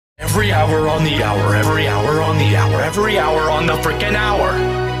Every hour on the hour, every hour on the hour, every hour on the freaking hour.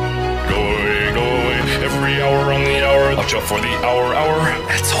 Go away, every hour on the hour. Watch out for the hour.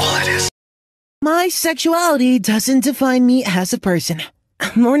 That's all it is. My sexuality doesn't define me as a person.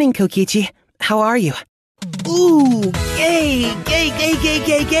 Morning, Kokichi. How are you? Ooh, gay,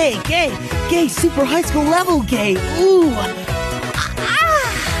 super high school level gay, ooh.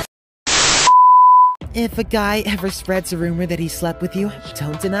 If a guy ever spreads a rumor that he slept with you,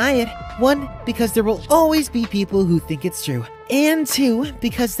 don't deny it. 1, because there will always be people who think it's true. And 2,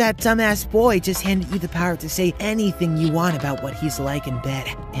 because that dumbass boy just handed you the power to say anything you want about what he's like in bed,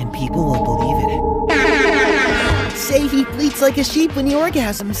 and people will believe it. Say he bleats like a sheep when he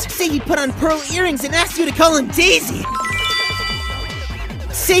orgasms. Say he put on pearl earrings and asked you to call him Daisy.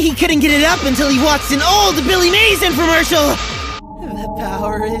 Say he couldn't get it up until he watched an old Billy Mays infomercial. The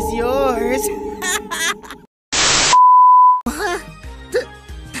power is yours.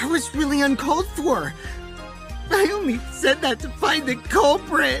 That was really uncalled for. I only said that to find the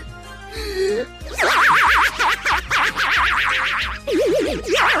culprit.